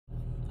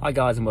Hi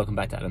guys, and welcome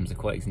back to Adam's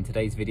Aquatics. In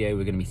today's video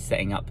we're going to be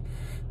setting up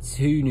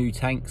 2 new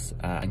tanks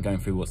and going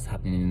through what's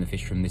happening in the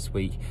fish room this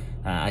week.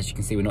 As you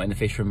can see, we're not in the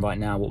fish room right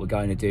now. What we're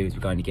going to do is we're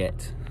going to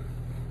get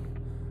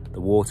the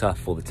water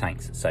for the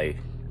tanks, so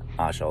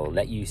I shall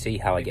let you see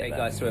how I get that.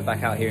 Guys, so we're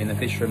back out here in the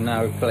fish room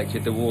now. We've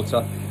collected the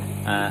water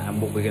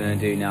and what we're going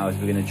to do now is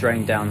we're going to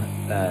drain down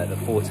the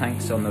 4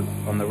 tanks on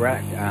the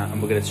rack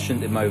and we're going to shunt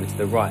them over to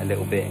the right a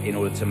little bit in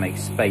order to make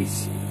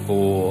space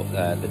for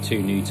the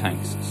 2 new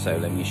tanks. So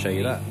let me show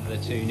you that. The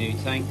 2 new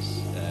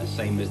tanks,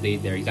 same as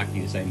these, they're exactly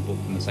the same, bought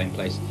from the same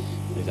place,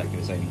 they're exactly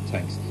the same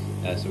tanks.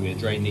 So we're going to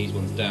drain these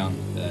ones down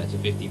to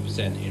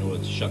 50% in order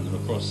to shunt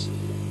them across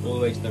all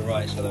the way to the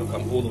right, so they'll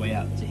come all the way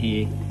out to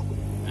here,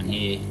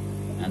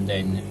 and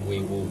then we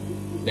will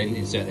then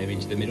insert them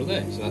into the middle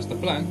there. So that's the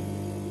plan.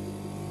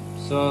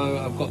 So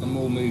I've got them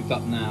all moved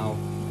up now.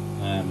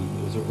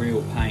 It was a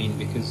real pain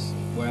because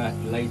where I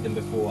laid them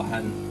before I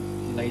hadn't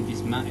laid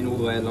this matting all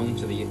the way along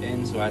to the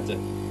end, so I had to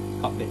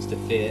cut bits to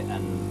fit,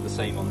 and the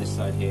same on this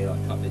side here,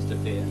 like cut bits to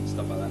fit and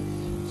stuff like that.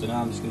 So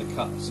now I'm just going to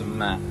cut some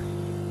mat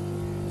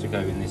to go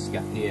in this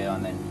gap here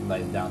and then lay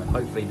them down, and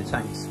hopefully the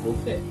tanks will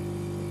fit.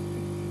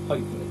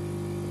 Hopefully.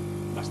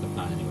 That's the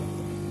plan anyway.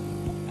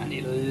 And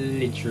it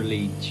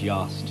literally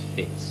just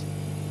fits.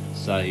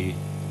 So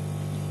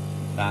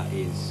that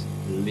is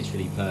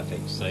literally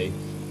perfect. So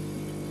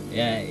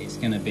yeah, it's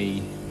going to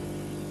be,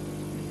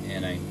 you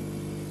know,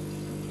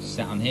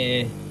 sat on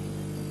here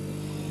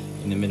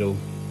in the middle.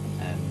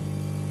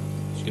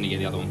 Just going to get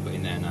the other one put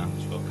in there now.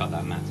 Just got to cut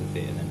that mat to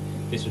fit, and then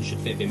this one should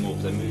fit a bit more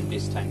because I moved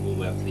this tank all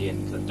the way up to the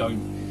end. Because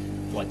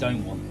what I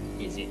don't want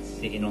is it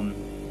sitting on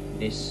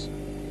this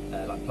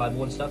like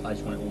plywood and stuff. I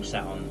just want it all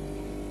sat on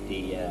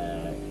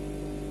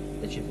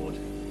the chipboard.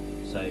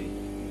 So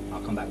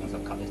I'll come back once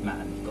I've cut this mat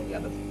and got the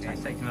other tank.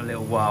 It's taken a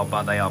little while,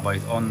 but they are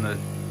both on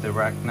the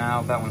rack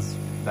now.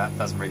 That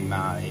doesn't really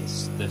matter.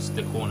 It's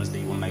the corners that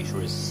you want to make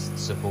sure is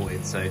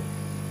supported. So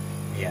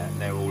yeah,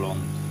 they're all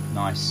on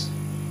nice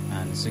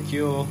and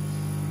secure.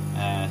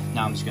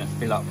 Now I'm just going to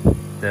fill up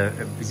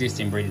the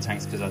existing breeding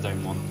tanks because I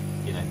don't want,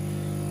 you know,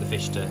 the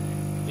fish to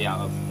be out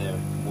of the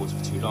water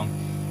for too long,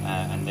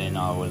 and then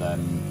I will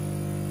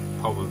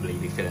probably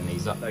be filling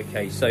these up.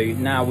 Okay, so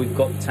now we've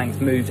got the tanks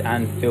moved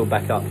and filled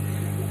back up,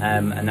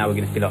 and now we're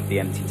going to fill up the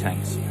empty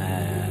tanks,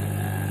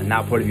 and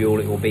that'll probably be all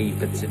it will be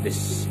for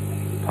this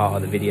part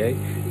of the video,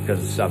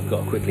 because I've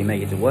got to quickly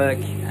make it to work,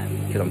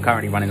 because I'm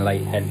currently running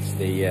late, hence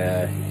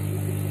the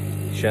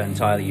shirt and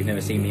tie that you've never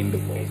seen me in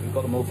before. So we've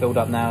got them all filled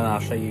up now, and I'll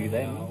show you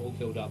them. All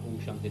filled up, all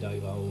shunted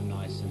over, all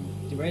nice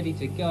and ready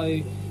to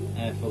go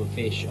for the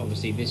fish.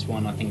 Obviously this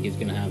one I think is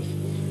going to have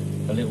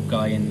a little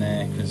guy in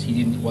there because he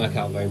didn't work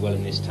out very well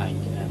in this tank,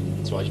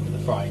 so I just put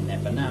the fry in there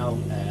for now,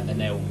 and then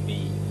they'll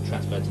be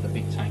transferred to the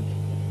big tank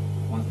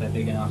once they're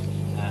big enough.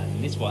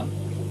 And this one,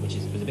 which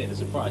was a bit of a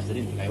surprise, I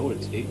didn't think I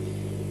ordered to,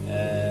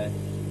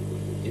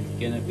 is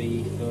going to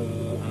be for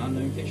an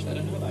unknown fish that I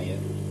don't know about yet.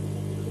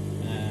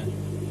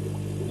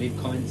 Leave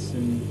comments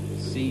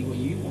and see what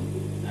you want,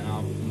 and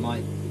I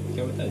might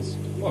go with those,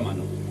 or I might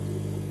not.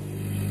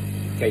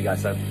 Okay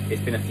guys, so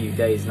it's been a few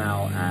days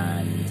now,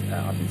 and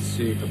I've been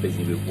super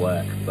busy with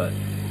work, but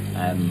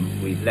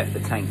we've left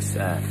the tanks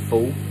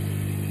full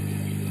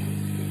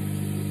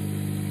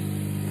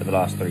for the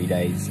last 3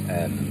 days,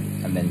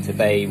 and then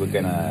today we're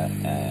gonna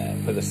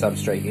put the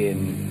substrate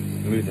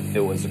in, move the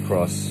filters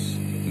across,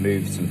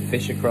 move some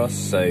fish across.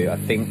 So I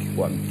think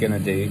what I'm gonna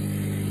do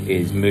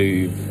is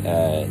move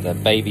the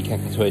baby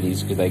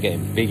cacatoides, because they're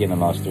getting big in the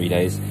last 3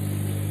 days,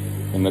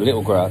 in the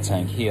little grow out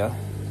tank here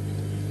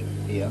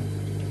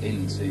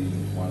into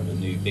one of the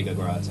new bigger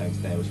grow out tanks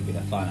there, which will be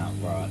the fine out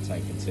grow out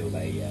tank until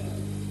they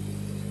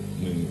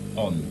move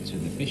on to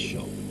the fish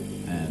shop.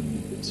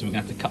 So we're going to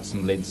have to cut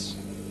some lids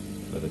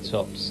for the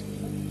tops.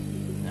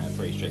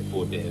 Pretty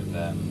straightforward bit of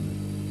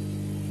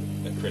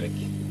acrylic.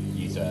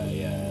 Use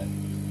a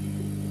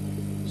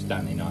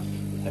Stanley knife,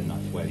 head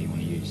knife, whatever you want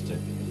to use to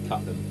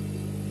cut them,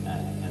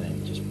 and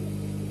then just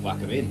whack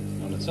them in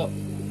on the top.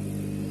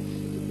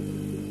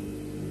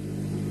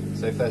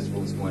 So first of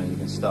all this morning, we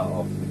can start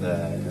off with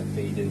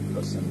feeding. We've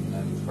got some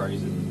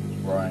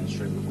frozen brine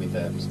shrimp with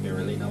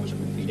spirulina, which I'm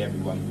going to feed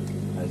everyone.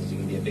 This is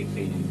going to be a big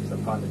feeding because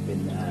I've kind of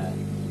been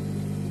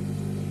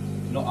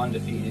not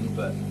underfeeding,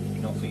 but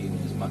not feeding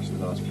as much the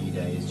last few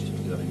days, just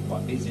because I've been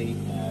quite busy.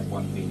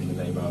 1 feeding a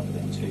day rather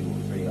than 2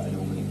 or 3 like I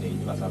normally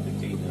feed. Plus I've been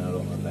feeding a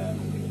lot of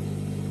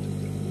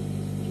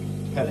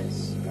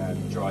pellets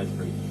and dried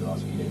fruit for the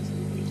last few days.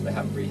 So they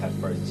haven't really had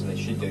frozen, so they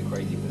should go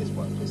crazy for this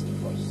one, for the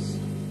frost.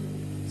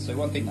 So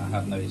one thing that I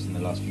have noticed in the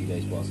last few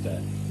days whilst I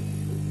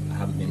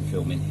haven't been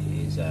filming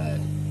is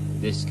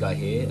this guy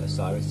here,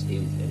 Osiris, he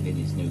and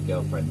his new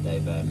girlfriend,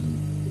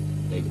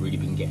 they've really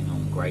been getting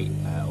on great.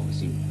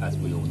 Obviously, as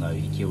we all know,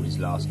 he killed his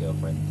last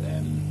girlfriend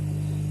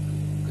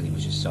because he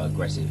was just so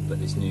aggressive, but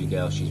this new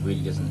girl, she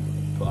really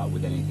doesn't put up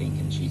with anything,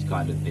 and she's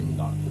kind of been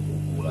like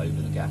all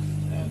over the gaff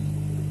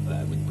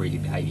with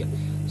breeding behaviour.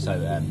 So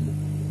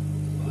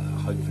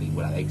hopefully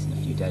we'll have eggs in a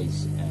few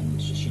days,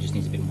 and she just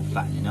needs a bit more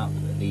flattening up.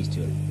 These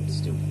two are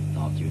still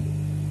arguing.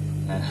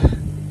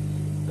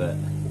 But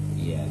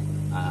yeah,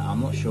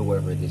 I'm not sure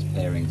whether this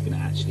pairing is going to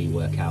actually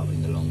work out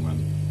in the long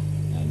run.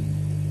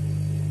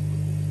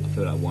 I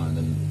feel like one of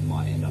them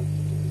might end up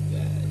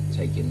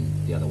taking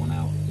the other one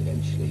out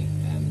eventually.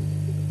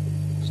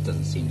 Just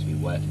doesn't seem to be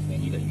working for me.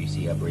 And you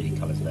see her breeding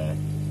colours there.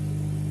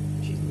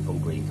 She's in full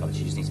breeding colours.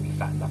 She just needs to be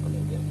fattened up a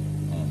little bit.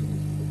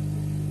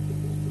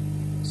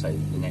 So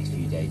the next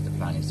few days, the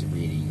plan is to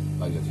really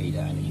overfeed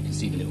her, and you can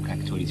see the little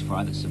Cacatoides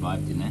fry that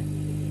survived in there.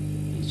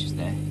 He's just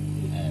there.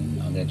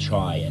 I'm going to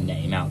try and net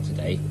him out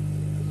today.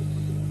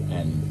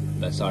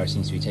 But Sarah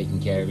seems to be taking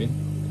care of him,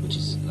 which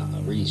is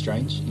really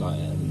strange. Like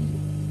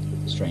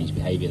strange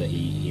behaviour that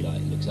he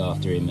like looks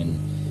after him and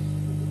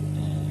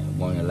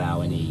won't allow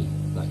any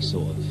like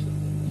sort of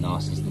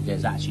nastiness.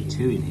 There's actually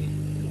 2 in here.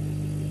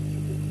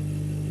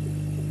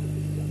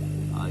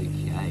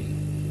 Okay.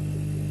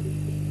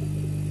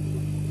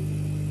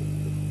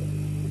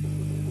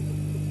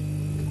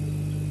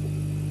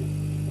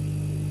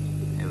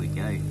 There we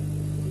go.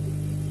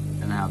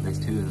 Don't know how there's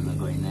 2 of them that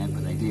got in there,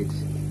 but they did.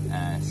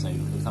 So it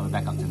looks like we're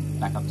back up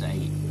to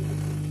 8.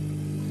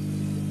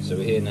 So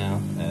we're here now.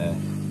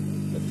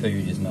 The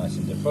food is nice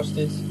and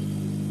defrosted.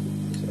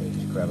 So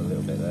just grab a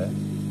little bit there. A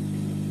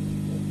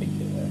big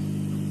bit there.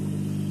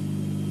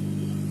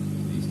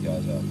 These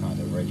guys are kind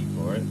of ready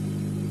for it.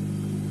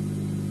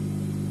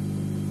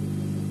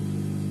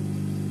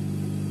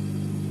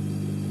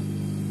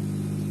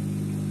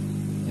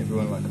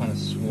 Everyone like kind of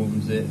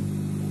swarms it,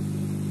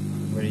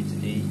 ready to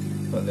eat.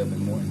 Put a little bit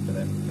more in for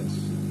them because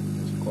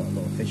there's quite a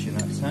lot of fish in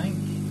that tank.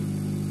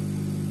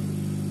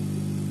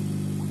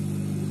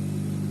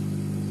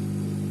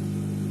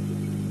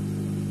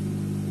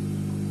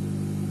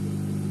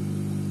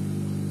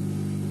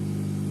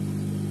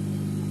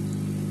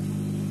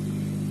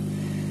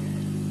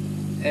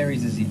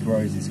 Aries, as he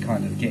grows, is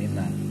kind of getting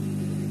that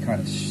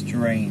kind of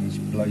strange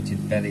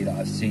bloated belly that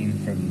I've seen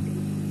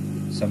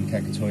from some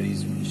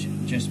Cacatoides, which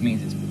just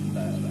means it's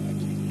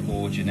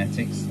poor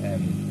genetics.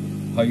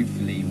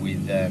 Hopefully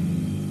with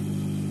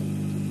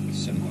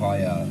some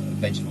higher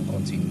vegetable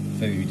content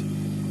food,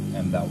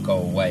 that'll go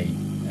away,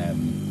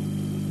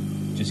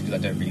 just because I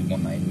don't really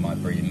want that in my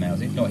breeding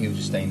males. If not, he'll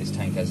just stay in this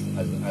tank as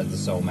the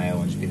sole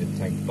male and just be the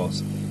tank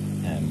boss,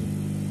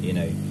 you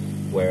know.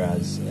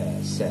 Whereas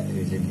Set,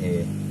 who's in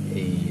here,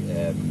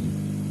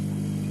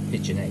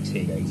 his genetics,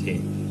 here he's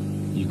here.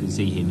 You can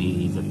see him,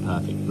 he's a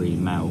perfect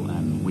breeding male.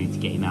 We need to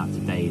get him out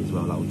today as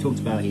well. Like we talked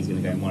about, he's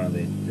going to go in one of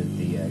the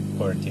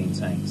quarantine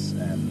tanks,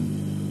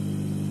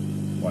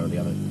 one of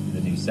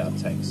the new setup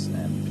tanks,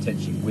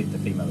 potentially with the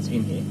female that's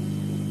in here,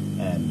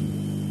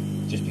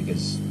 just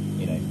because,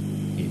 you know,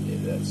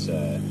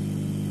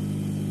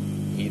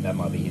 that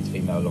might be his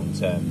female long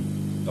term.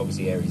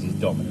 Obviously Aries is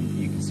dominant.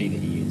 You can see that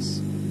he is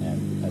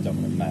a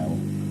dominant male,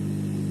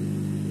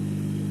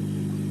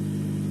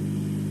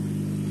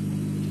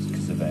 just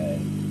because of their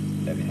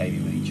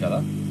behaviour with each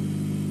other.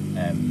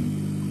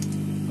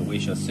 But we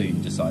shall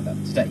soon decide that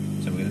today.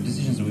 So the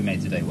decisions will be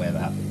made today, whatever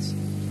happens.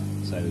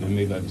 So we're going to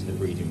move over to the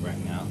breeding rack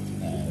now.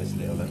 This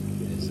little one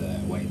is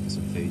waiting for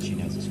some food. She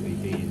knows it's free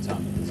feeding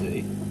time at the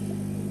zoo.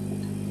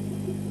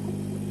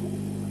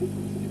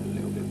 Give a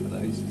little bit for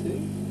those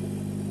 2.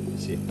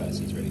 Let's see if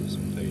Percy's ready for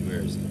some food.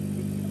 Where is he?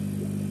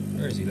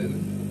 Where is he,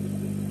 Lily?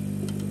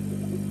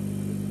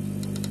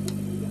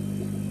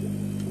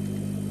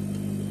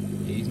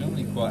 He's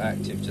normally quite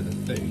active to the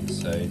food,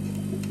 so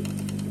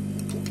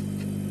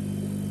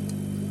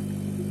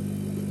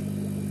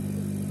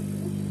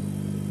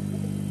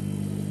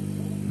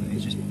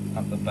he's just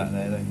up the back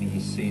there. I don't think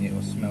he's seen it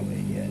or smelled it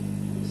yet.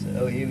 So,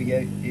 oh, here we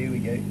go, here we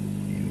go,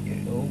 here we go.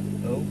 Oh,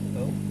 oh,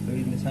 oh,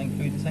 food in the tank,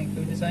 food in the tank,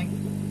 food in the tank.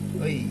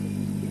 Oi.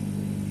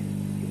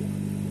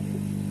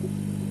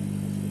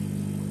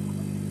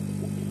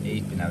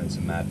 He's been having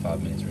some mad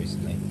 5 minutes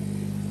recently,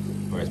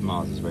 whereas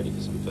Mars is ready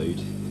for some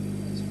food.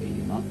 Let's feed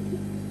him up.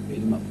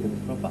 Feed him up good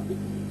and proper.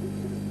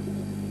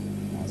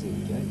 There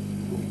we go.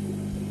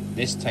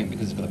 This tank,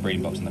 because it's got the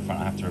breeding box on the front,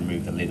 I have to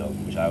remove the lid off,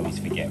 which I always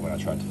forget when I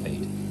try to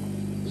feed.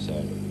 So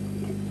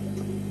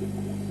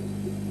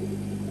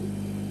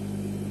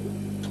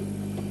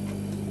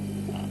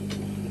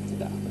lift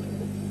that up a little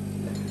bit.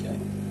 There we go.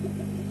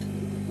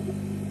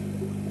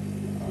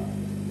 Alright.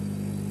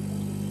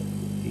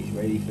 He's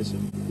ready for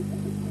some.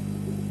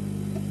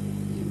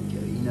 Here we go.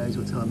 He knows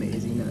what time it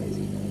is. He knows.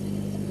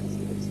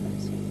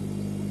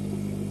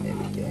 There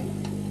we go.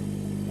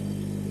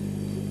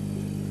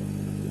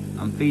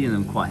 I'm feeding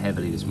them quite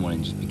heavily this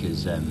morning just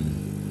because,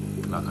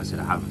 like I said,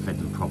 I haven't fed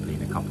them properly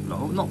in a couple of,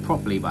 well, not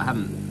properly, but I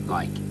haven't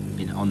like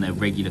been on their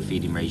regular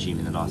feeding regime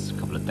in the last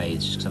couple of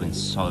days just because I've been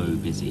so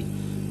busy.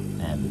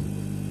 And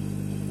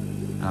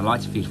I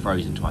like to feed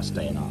frozen twice a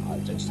day, and I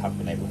just haven't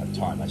been able to have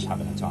time. I just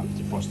haven't had time for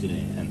defrosting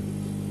it. And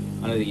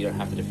I know that you don't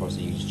have to defrost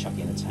it; you can just chuck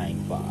it in a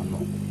tank. But I'm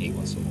not. He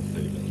wants some more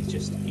food. Like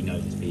he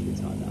knows it's feeding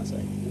time now, so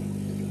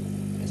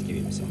let's give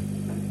him some.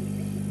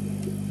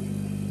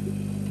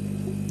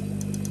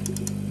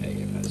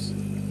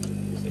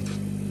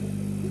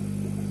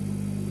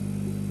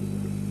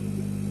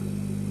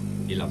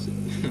 He loves it.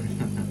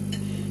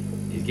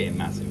 He's getting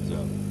massive as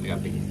well. Look how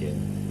big he's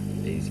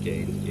getting. He's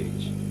getting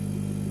huge.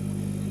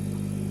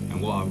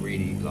 And what I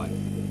really like,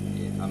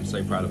 I'm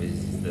so proud of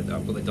is that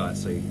I've got the diet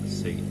so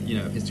you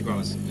know,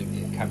 histogrammas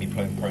can be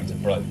prone to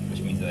bloat,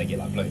 which means that they get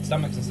like bloated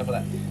stomachs and stuff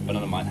like that. But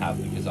none of mine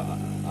have, because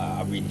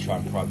I really try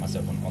and pride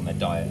myself on their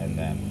diet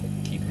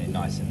and keeping it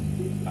nice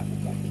and like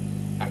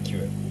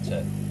accurate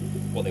to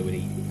what they would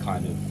eat,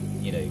 kind of,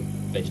 you know,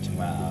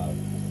 vegetable,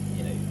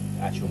 you know,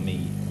 actual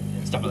meat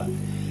and stuff like that.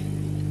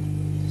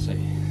 So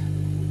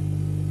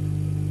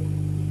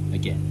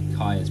again,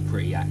 Kaya's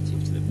pretty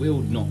active to the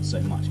Will, not so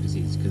much because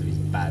of his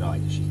bad eye,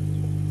 because she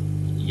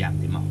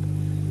yapped him up.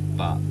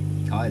 But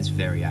Kaya's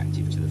very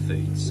active to the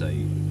food, so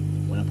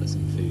when I put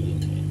some food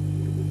in here,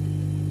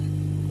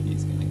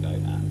 it's going to go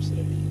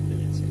absolutely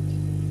lunatic.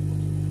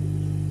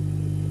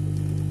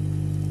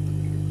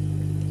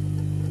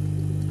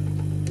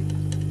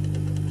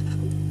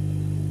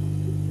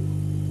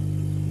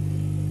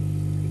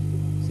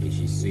 See,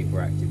 she's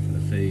super active for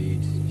the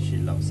food. She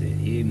loves it.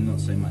 Him, not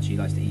so much. He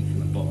likes to eat from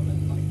the bottom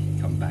and like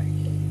come back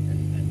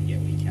and get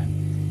what he can.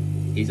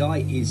 His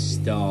eye is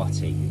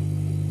starting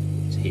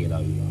to heal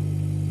over.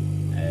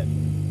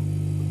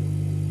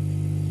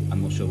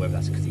 I'm not sure whether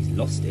that's because he's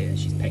lost it and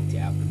she's pecked it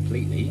out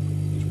completely,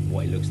 which is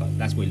what it looks like.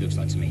 That's what it looks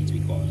like to me, to be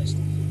quite honest.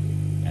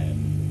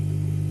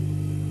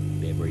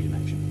 Bit of breeding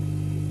action.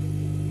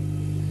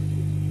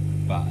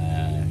 But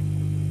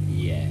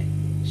yeah,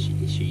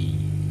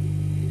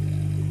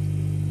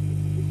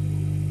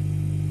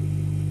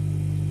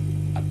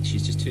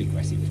 she's just too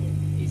aggressive for him.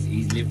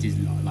 He's lived his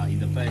life, like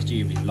the first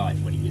year of his life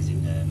when he was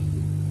in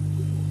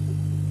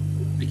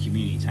the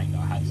community tank that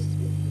I had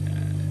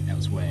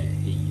elsewhere.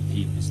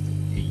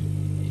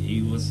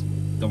 He was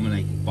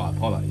dominated by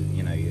Apollo,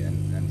 you know,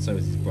 and so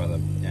was his brother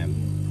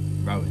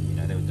Rowan. You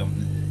know,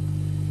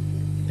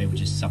 they were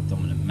just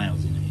subdominant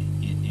males in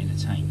a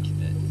tank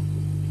that,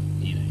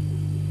 you know.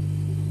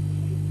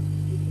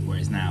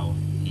 Whereas now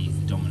he's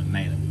the dominant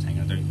male in the tank.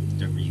 I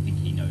don't really think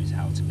he knows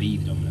how to be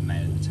the dominant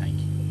male in the tank,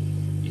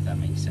 if that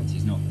makes sense.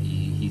 He's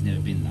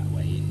never been that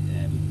way.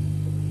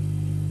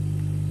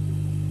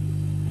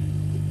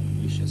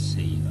 We shall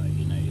see, though.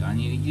 You know, I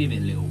need to give it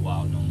a little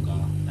while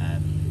longer.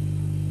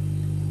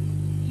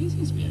 He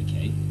seems to be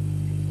okay.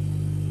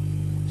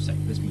 So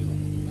let's move on.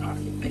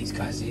 Alright, these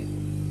guys here.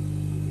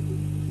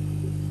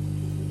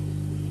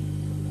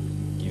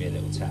 Give it a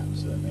little tap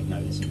so that they know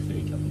there's some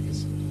food coming,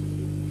 because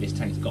this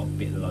tank's got a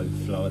bit low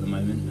flow at the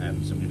moment. So I'm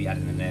going to be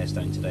adding an air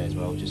stone today as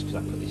well, just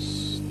because I put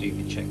this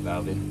stupid check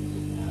valve in.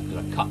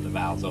 Because I cut the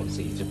valves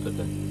obviously to put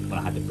the, when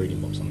I had the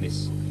breeding box on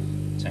this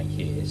tank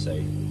here. So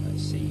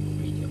let's see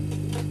if we can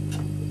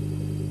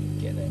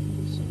get them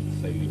some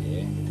food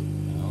here.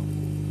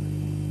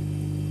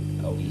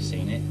 Oh, he's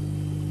seen it.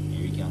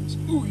 Here he comes.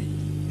 Ooh.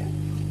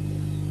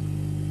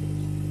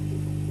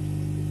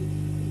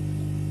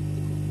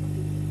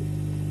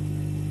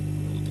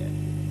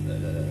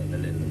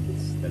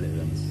 The little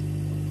ones.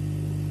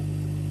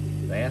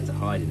 They have to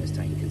hide in this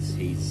tank because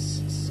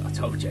I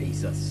told you,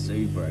 he's a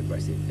super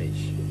aggressive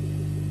fish.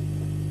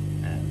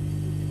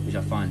 Which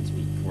I find to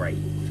be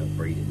great for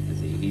breeding, because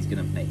he is going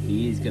to make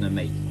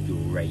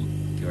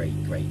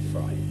great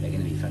fry. They're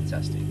going to be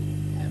fantastic.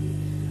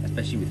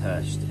 Especially with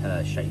her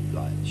shape,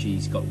 like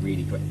she's got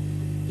really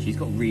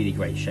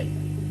great shape,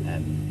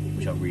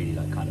 which I'm really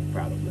like kind of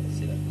proud of. Let's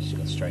see, she's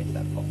got straight into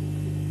that pot.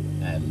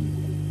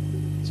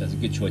 So it's a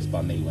good choice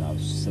by me when I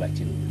was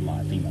selecting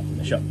my female from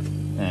the shop,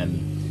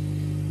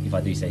 if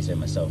I do say so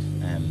myself.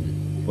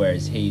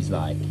 Whereas he's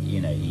like, you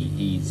know,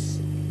 he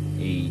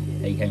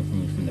came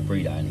from the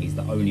breeder, and he's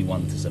the only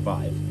one to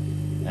survive.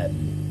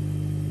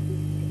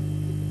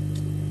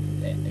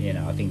 You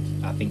know, I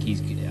think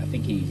he's going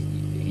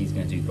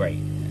to do great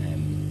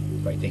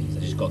things. I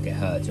just got to get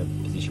her to a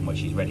position where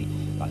she's ready.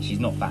 Like, she's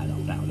not fat enough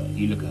now. Look, if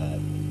you look at her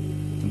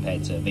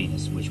compared to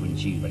Venus, which when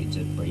she's ready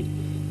to breed,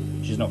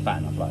 she's not fat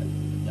enough, like,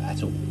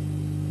 at all.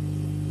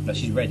 But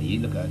she's ready.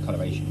 You look at her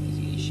coloration.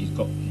 She's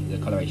got the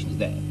coloration is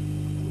there.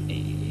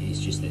 It's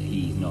just that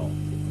she's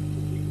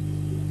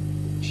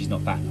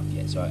not fat enough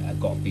yet. So I've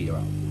got to feed her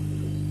up.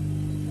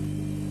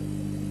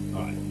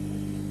 All right.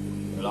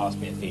 The last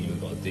bit of feeding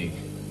we've got to do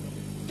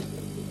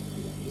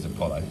is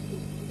Apollo.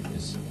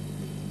 Because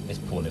this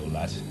poor little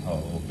lad,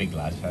 or big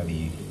lad, however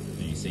you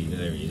see,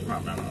 there he is.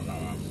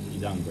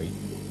 He's hungry.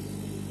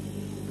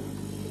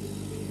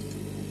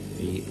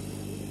 He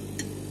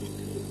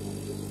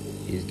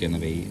is going to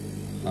be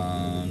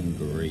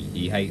hungry.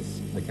 He hates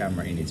the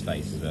camera in his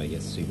face as well. He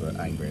gets super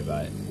angry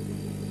about it.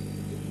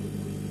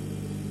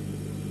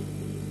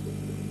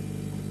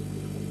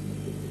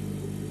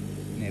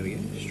 There we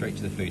go, straight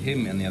to the food.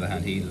 Him, on the other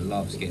hand, he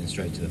loves getting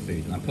straight to the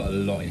food, and I put a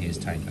lot in his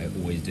tank. I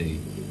always do,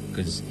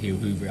 because he'll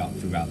hoover it up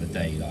throughout the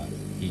day. Like,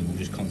 he will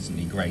just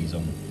constantly graze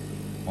on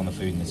the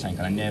food in the tank,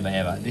 and I never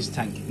ever, this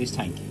tank,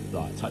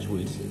 like, touch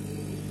wood,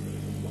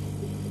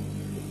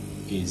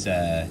 is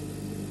the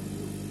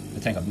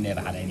tank I've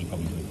never had any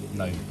problems with.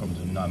 No problems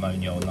with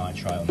ammonia or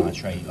nitrite or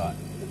nitrate. Like,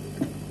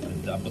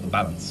 I've got the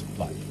balance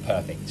like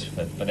perfect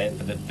for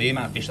the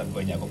amount of fish I've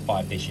got in there. I've got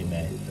 5 fish in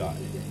there. Like,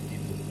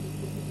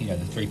 you know,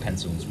 the 3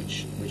 pencils,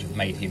 which have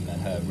made him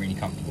and her really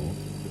comfortable,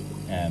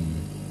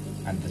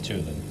 and the 2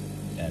 of them.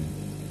 And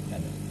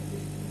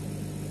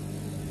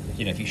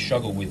you know, if you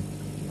struggle with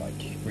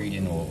like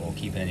breeding or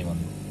keeping anyone,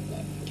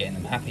 getting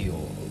them happy,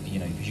 or you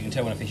know, because you can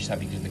tell when a fish is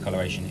happy because of the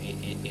coloration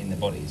in the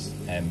bodies.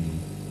 If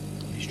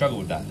you struggle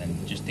with that,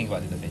 then just think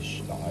about the other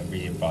fish. Like, I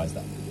really advise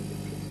that.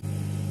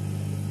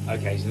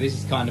 Okay, so this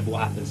is kind of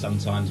what happens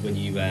sometimes when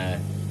you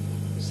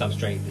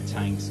substrate the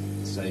tanks.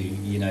 So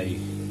you know,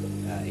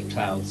 it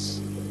clouds.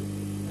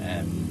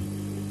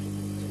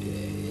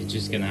 It's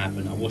just going to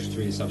happen. I washed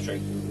through the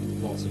substrate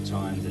lots of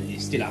times, and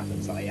it still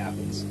happens. Like, it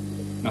happens.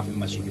 Nothing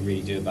much you can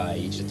really do about it.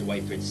 You just have to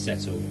wait for it to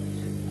settle.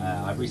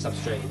 I've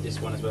resubstrated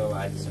this one as well.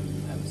 I added some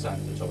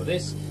sand to the top of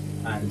this,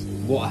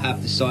 and what I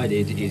have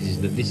decided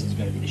is that this is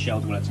going to be the shell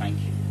dweller tank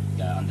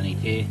underneath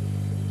here.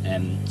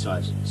 So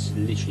I've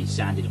literally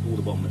sanded all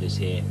the bottom of this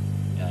here,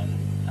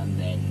 and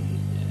then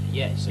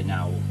yeah. So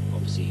now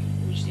obviously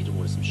we just need to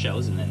order some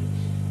shells, and then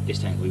this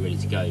tank will be ready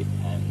to go.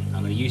 I'm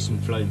going to use some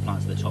floating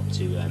plants at the top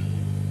to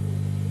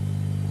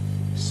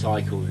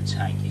cycle the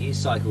tank. It is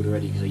cycled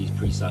already because I used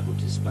pre-cycled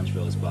to sponge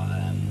filters, but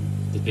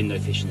there's been no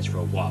fish in this for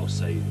a while,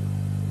 so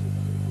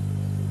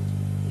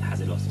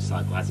has it lost its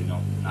cycle, has it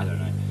not? I don't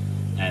know.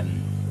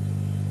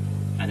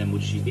 And then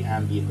we'll just use the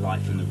ambient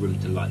light from the room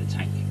to light the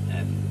tank.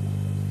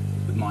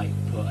 We might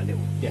put a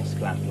little desk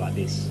lamp like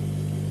this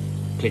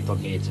clipped on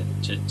here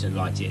to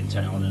light it and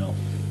turn it on and off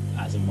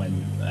as and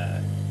when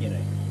you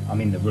know,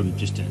 I'm in the room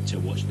just to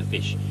watch the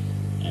fish.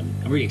 I'm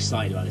really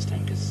excited about this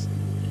tank because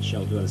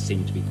shell dwellers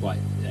seem to be quite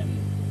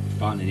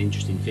fun and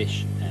interesting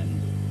fish.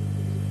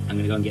 I'm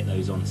going to go and get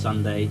those on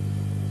Sunday.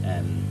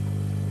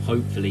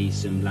 Hopefully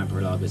some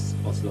Lampreylagus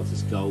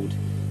ocelotus gold,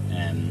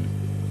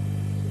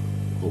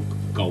 or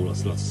gold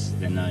ocelotus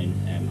they're known.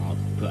 I'll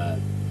put a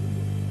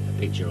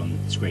picture on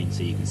the screen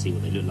so you can see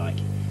what they look like.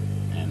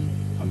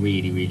 I'm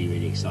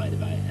really excited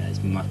about it. It's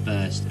been my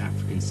first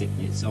African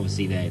cycnids.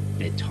 Obviously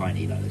they're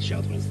tiny, like the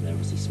shell dwellers, they're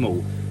obviously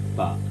small,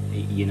 but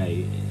you know,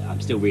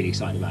 I'm still really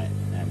excited about it.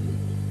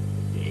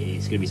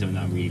 It's going to be something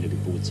that I'm really looking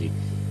forward to.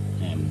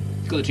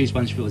 Got the 2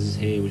 sponge filters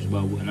here as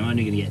well, and I'm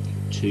only going to get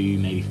 2,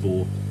 maybe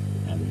 4,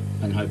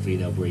 and hopefully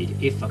they'll breed.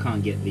 If I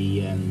can't get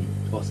the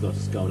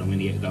ocelotus gold, I'm going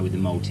to go with the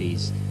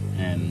Maltese,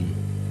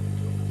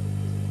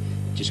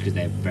 just because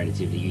they're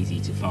relatively easy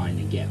to find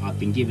and get. I've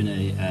been given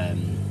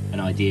an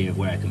idea of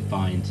where I can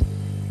find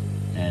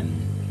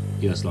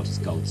the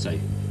ocelotus gold, so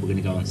we're going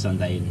to go on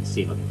Sunday and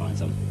see if I can find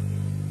some.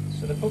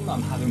 So the problem that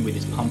I'm having with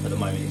this pump at the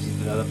moment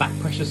is that the back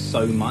pressure is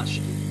so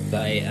much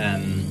that it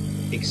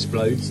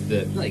explodes,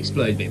 not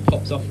explodes, but it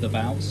pops off the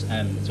valves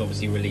to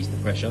obviously release the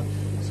pressure.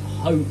 So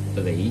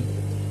hopefully,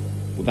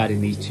 with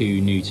adding these 2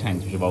 new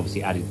tanks, which I've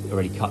obviously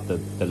already cut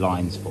the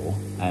lines for,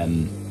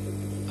 and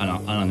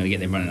I'm going to get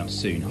them running up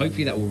soon.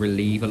 Hopefully that will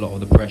relieve a lot of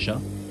the pressure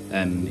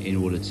in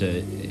order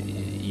to,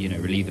 you know,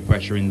 relieve the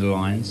pressure in the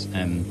lines.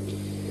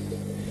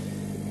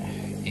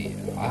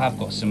 I have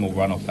got some more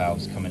runoff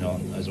valves coming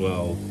on as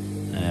well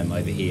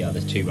over here.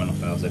 There's 2 runoff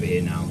valves over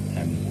here now.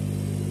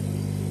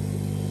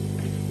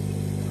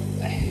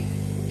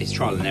 It's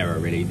trial and error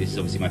really. This is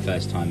obviously my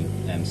first time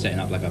setting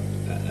up like a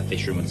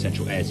fish room with a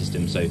central air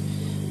system, so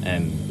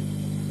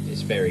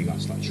it's very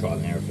much like trial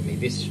and error for me.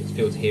 This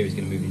filter here is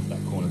going to move into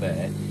that corner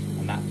there,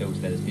 and that filter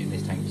there that's been in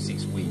this tank for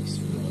 6 weeks,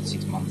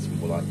 6 months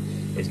more like,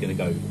 is going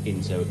to go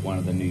into one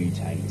of the new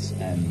tanks,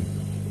 and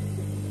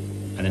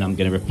then I'm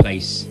going to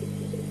replace.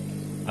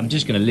 I'm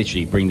just going to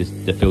literally bring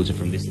the filter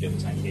from this little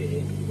tank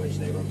here, which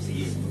they were obviously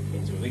using,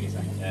 into a bigger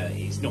tank.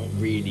 It's not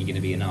really going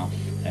to be enough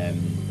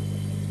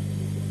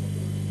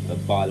for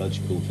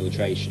biological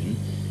filtration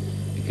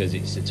because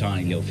it's a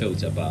tiny little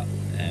filter, but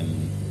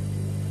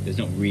there's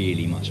not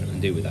really much I can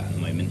do with that at the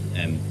moment.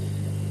 And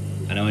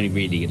I'm only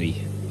really going to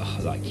be,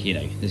 like, you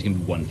know, there's going to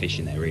be 1 fish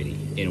in there really,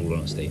 in all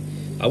honesty.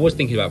 I was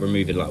thinking about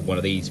removing like one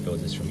of these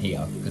filters from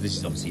here because this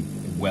is obviously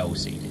well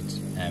seeded.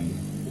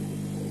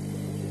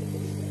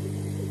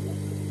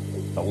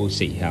 But we'll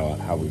see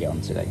how we get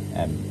on today.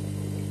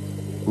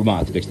 We might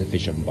have to go to the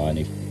fish shop and buy a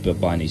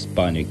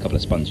new couple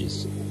of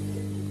sponges.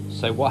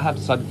 So what I have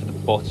decided for the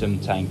bottom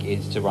tank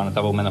is to run a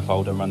double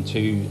manifold and run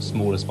 2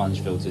 smaller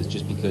sponge filters,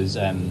 just because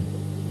I'm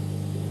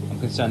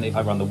concerned that if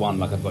I run the one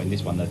like I've got in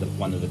this one,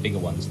 one of the bigger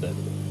ones, that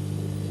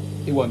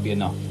it won't be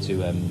enough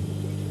to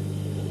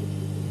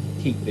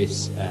keep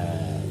this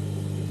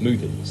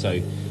moving. So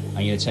I'm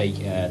going to take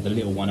the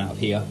little one out of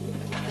here,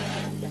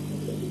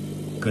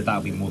 because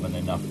that'll be more than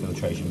enough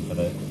filtration for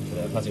the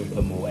plus it will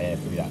put more air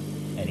through that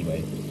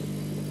anyway,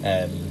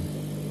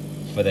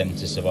 for them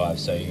to survive.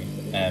 So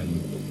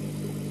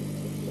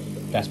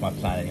that's my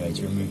plan anyway,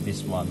 to remove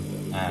this one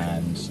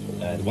and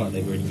the one that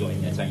they've already got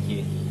in their tank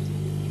here,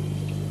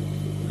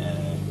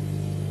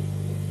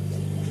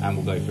 and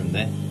we'll go from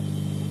there.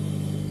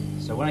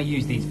 So when I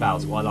use these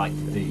valves, what I like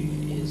to do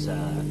is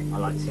I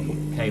like to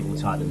cable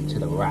tie them to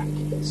the rack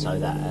so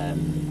that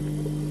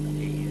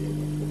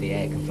the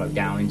air can flow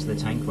down into the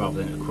tank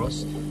rather than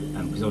across,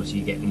 because obviously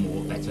you get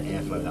better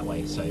airflow that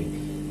way. So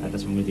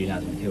That's what I'm going to do now,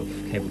 is I'm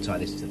going to cable tie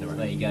this to the rack.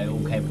 There you go,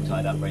 all cable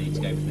tied up, ready to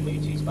go for the new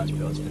 2 sponge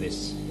filters for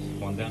this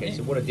one down here.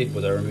 So what I did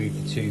was I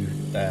removed the 2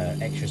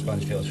 extra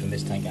sponge filters from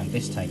this tank and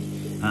this tank,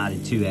 and I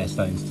added 2 air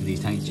stones to these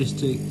tanks just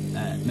to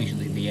make sure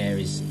that the air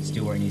is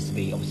still where it needs to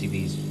be. Obviously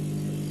these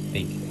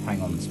big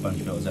hang-on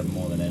sponge filters are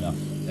more than enough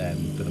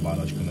for the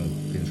biological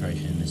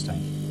filtration in this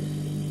tank.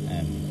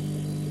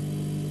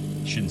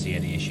 Shouldn't see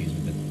any issues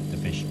with the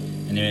fish,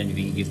 and if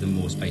anything, it gives them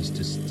more space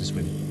to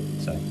swim.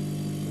 So,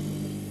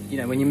 you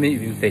know, when you're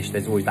moving fish,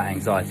 there's always that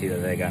anxiety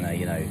that they're gonna,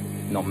 you know,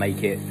 not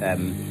make it.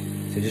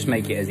 So just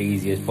make it as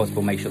easy as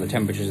possible. Make sure the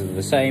temperatures are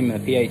the same, and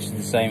the pH is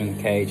the same, and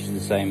the KH is the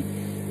same,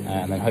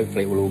 and then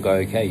hopefully it will all go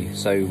okay.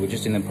 So we're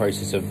just in the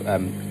process of,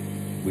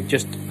 we've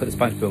just put the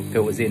sponge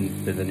filters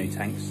in to the new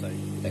tanks, so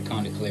they're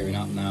kind of clearing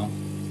up now.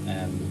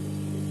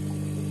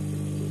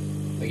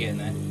 We're getting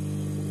there.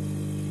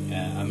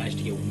 I managed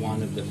to get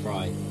one of the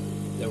fry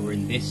that were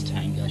in this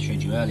tank I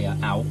showed you earlier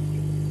out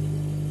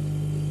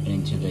and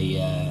into the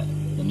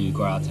new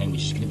grow out tank,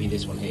 which is going to be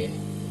this one here.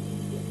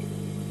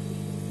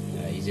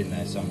 He's in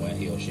there somewhere,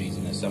 he or she's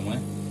in there somewhere,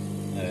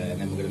 and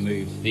then we're going to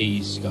move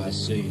these guys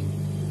soon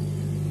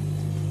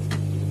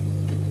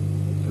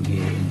from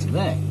here into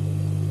there.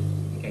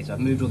 Okay, so I've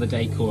moved all the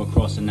decor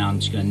across, and now I'm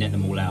just going to net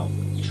them all out.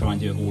 Try and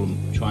do a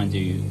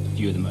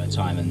few of them at a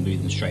time and move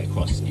them straight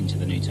across into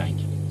the new tank.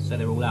 So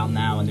they're all out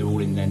now and they're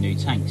all in their new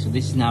tank. So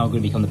this is now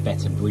going to become the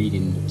Betta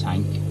breeding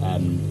tank.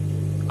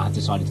 I've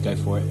decided to go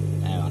for it.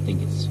 I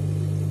think it's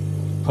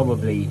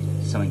probably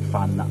something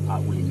fun that I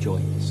will enjoy.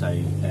 So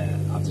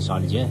I've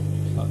decided, yeah,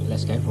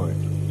 let's go for it.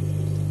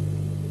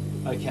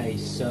 Okay,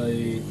 so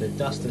the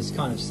dust has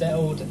kind of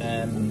settled,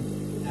 and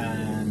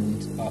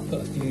I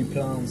put a few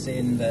plants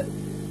in that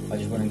I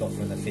just went and got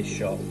from the fish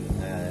shop.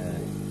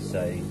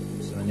 So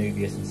some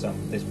Anubias and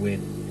some this weird,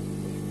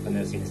 I've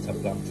never seen this type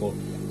of plant before.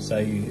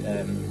 So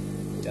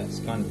that's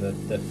kind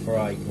of the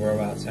fry grow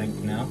out tank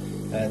now.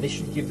 This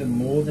should give them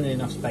more than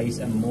enough space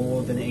and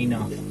more than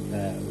enough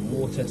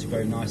water to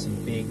grow nice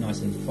and big, nice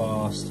and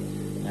fast.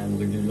 And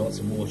we're going to do lots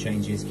of water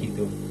changes, keep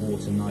the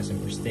water nice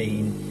and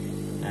pristine,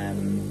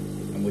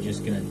 and we're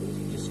just going to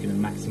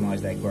maximise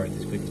their growth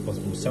as quick as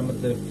possible. Some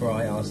of the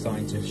fry are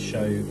starting to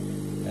show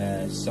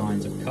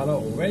signs of colour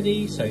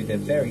already, so they're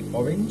very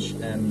orange.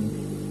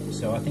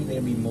 So I think they're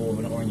going to be more of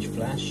an orange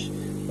flash,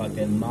 like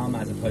their mum,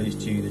 as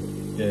opposed to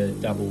the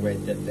double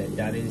red that their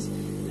dad is.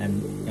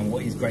 And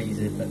what is great is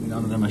that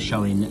none of them are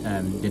showing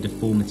the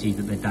deformities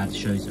that their dad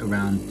shows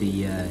around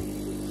their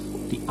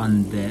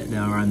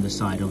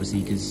underside,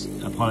 obviously, because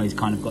Apollo's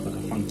kind of got like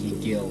a funky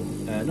gill,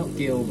 not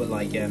gill, but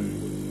like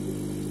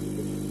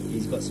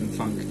he's got some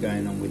funk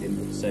going on with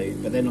him. So,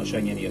 but they're not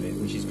showing any of it,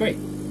 which is great.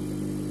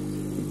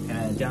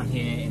 Down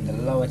here in the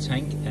lower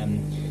tank,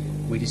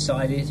 we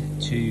decided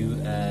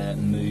to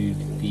move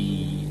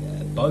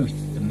both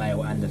the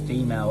male and the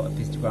female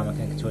Apistogramma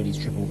cacatoides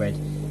triple red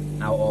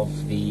out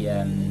of the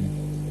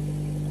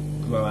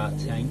grow out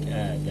tank,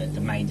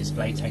 the main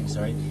display tank,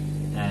 sorry.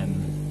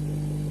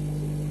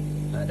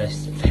 They're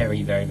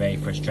very, very,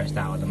 very stressed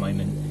out at the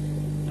moment.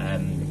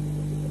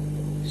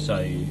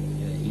 So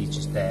he's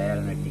just there, I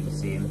don't know if you can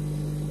see him.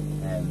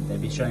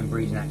 They've been showing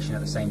breeding action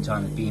at the same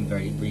time as being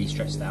really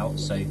stressed out.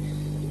 So,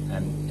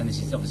 and this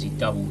is obviously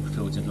double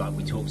filtered like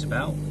we talked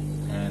about.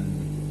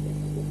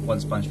 One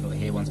sponge filter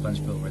here, one sponge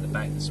filter at the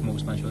back, the small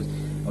sponge filters.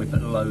 And we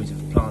put loads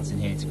of plants in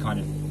here to kind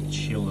of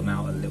chill them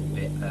out a little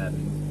bit.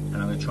 And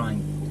I'm going to try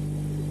and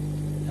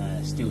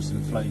steal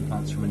some floating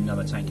plants from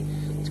another tank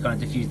to kind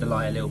of diffuse the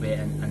light a little bit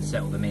and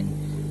settle them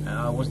in.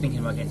 I was thinking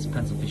about getting some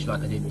pencilfish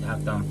like I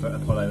have done for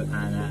Apollo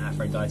and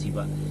Aphrodite,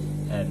 but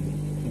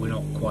we're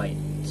not quite.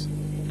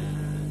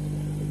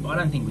 I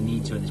don't think we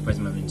need to at this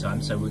present moment in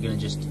time, so we're going to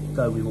just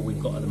go with what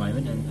we've got at the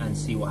moment and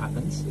see what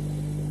happens.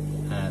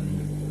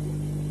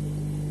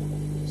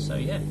 So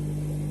yeah,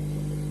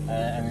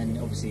 and then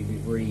obviously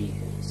we've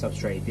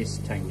re-substrated this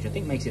tank, which I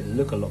think makes it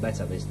look a lot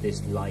better. There's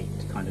this light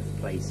kind of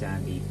clay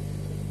sandy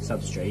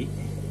substrate.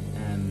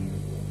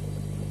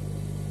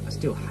 I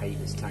still hate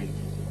this tank.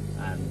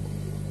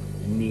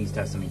 It needs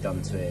to have something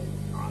done to it.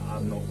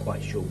 I'm not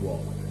quite sure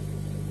what.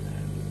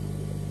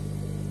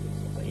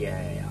 But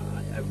yeah,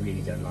 I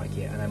really don't like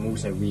it, and I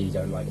also really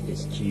don't like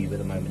this cube at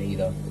the moment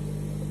either.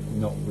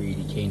 Not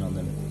really keen on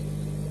them.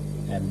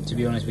 To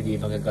be honest with you,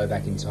 if I could go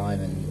back in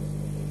time and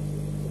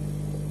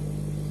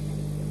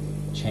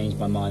change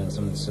my mind on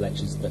some of the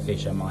selections of the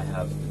fish, I might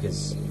have,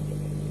 because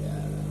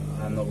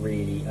I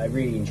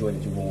really enjoy the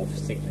dwarf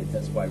cichlids.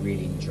 That's what I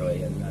really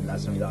enjoy, and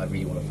that's something that I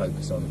really want to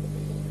focus on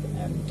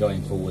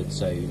going forward.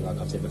 So like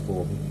I've said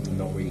before, I'm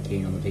not really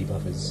keen on the pea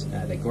puffers.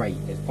 They're great,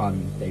 they're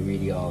fun, they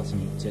really are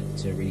something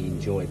to really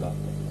enjoy, but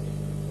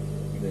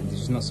it's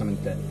just not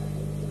something that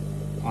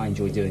I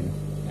enjoy doing.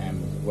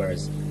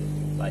 Whereas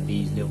like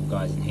these little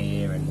guys in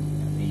here and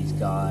these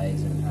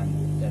guys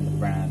and the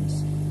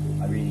rams,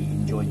 I really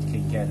enjoy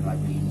taking care of them. I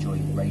really enjoy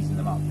raising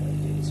them up.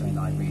 It's something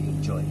that I really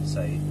enjoy.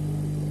 So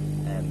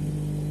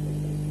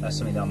that's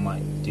something that I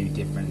might do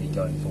differently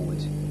going forward,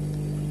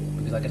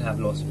 because I could have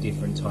lots of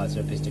different types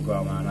of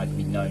Apistogramma, and I could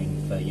be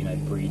known for, you know,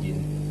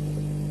 breeding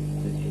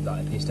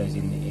like pistos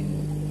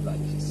in like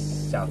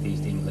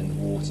southeast England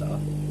water,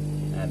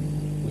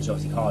 which is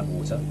obviously hard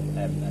water,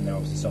 and they're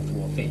obviously soft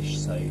water fish.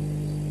 So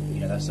you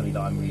know, that's something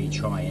that I'm really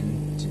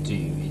trying to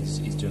do is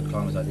to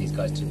acclimatise these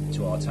guys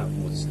to our tap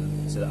water,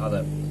 so that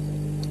other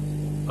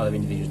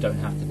individuals don't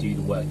have to do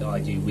the work that I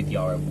do with the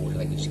RM water.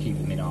 They can just keep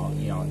them in our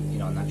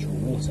natural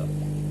water.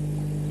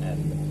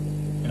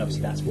 And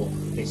obviously that's what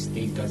these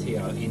guys here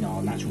are, in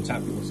our natural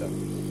tap water,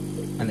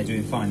 and they're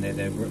doing fine.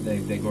 They're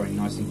growing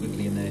nice and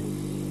quickly, and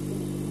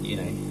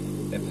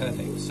they're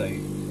perfect. So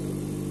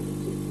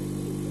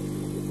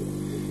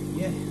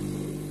yeah.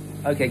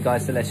 Okay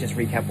guys, so let's just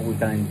recap what we've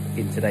done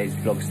in today's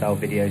vlog style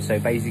video. So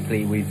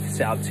basically we've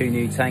set up 2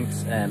 new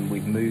tanks, and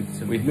we've moved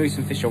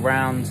some fish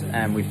around,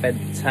 and we've fed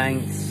the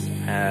tanks.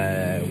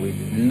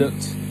 We've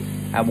looked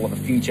at what the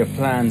future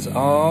plans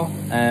are.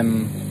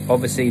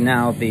 Obviously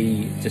now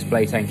the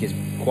display tank is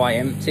quite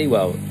empty.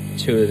 Well,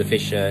 2 of the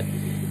fish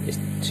is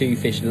 2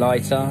 fish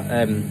lighter,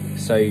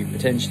 so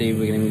potentially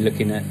we're going to be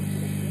looking at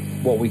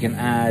what we can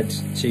add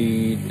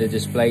to the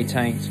display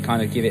tank to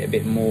kind of give it a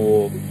bit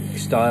more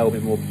style, a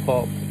bit more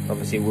pop.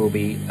 Obviously it will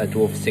be a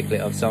dwarf cichlid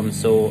of some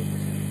sort.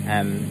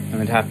 I'm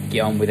going to have to get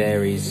on with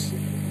Aries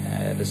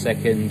the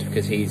second,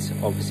 because he's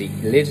obviously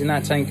lives in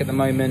that tank at the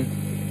moment.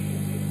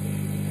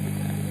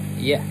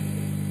 Yeah,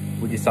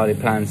 we decided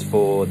plans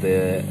for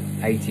the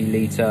 80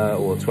 litre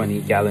or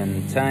 20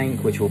 gallon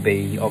tank, which will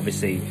be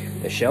obviously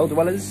the shell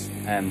dwellers,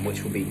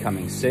 which will be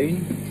coming to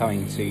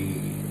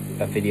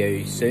a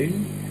video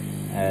soon.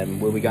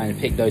 We'll be going to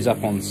pick those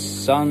up on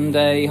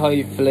Sunday,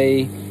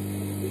 hopefully.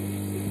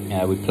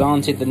 We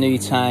planted the new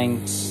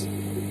tanks.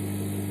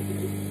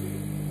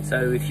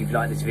 So if you've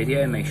liked this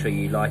video, make sure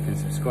you like and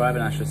subscribe,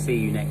 and I shall see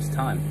you next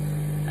time.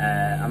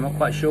 I'm not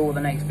quite sure what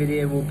the next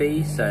video will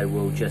be, so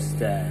we'll just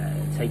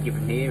take it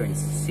from here and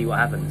see what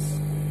happens.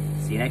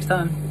 See you next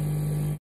time.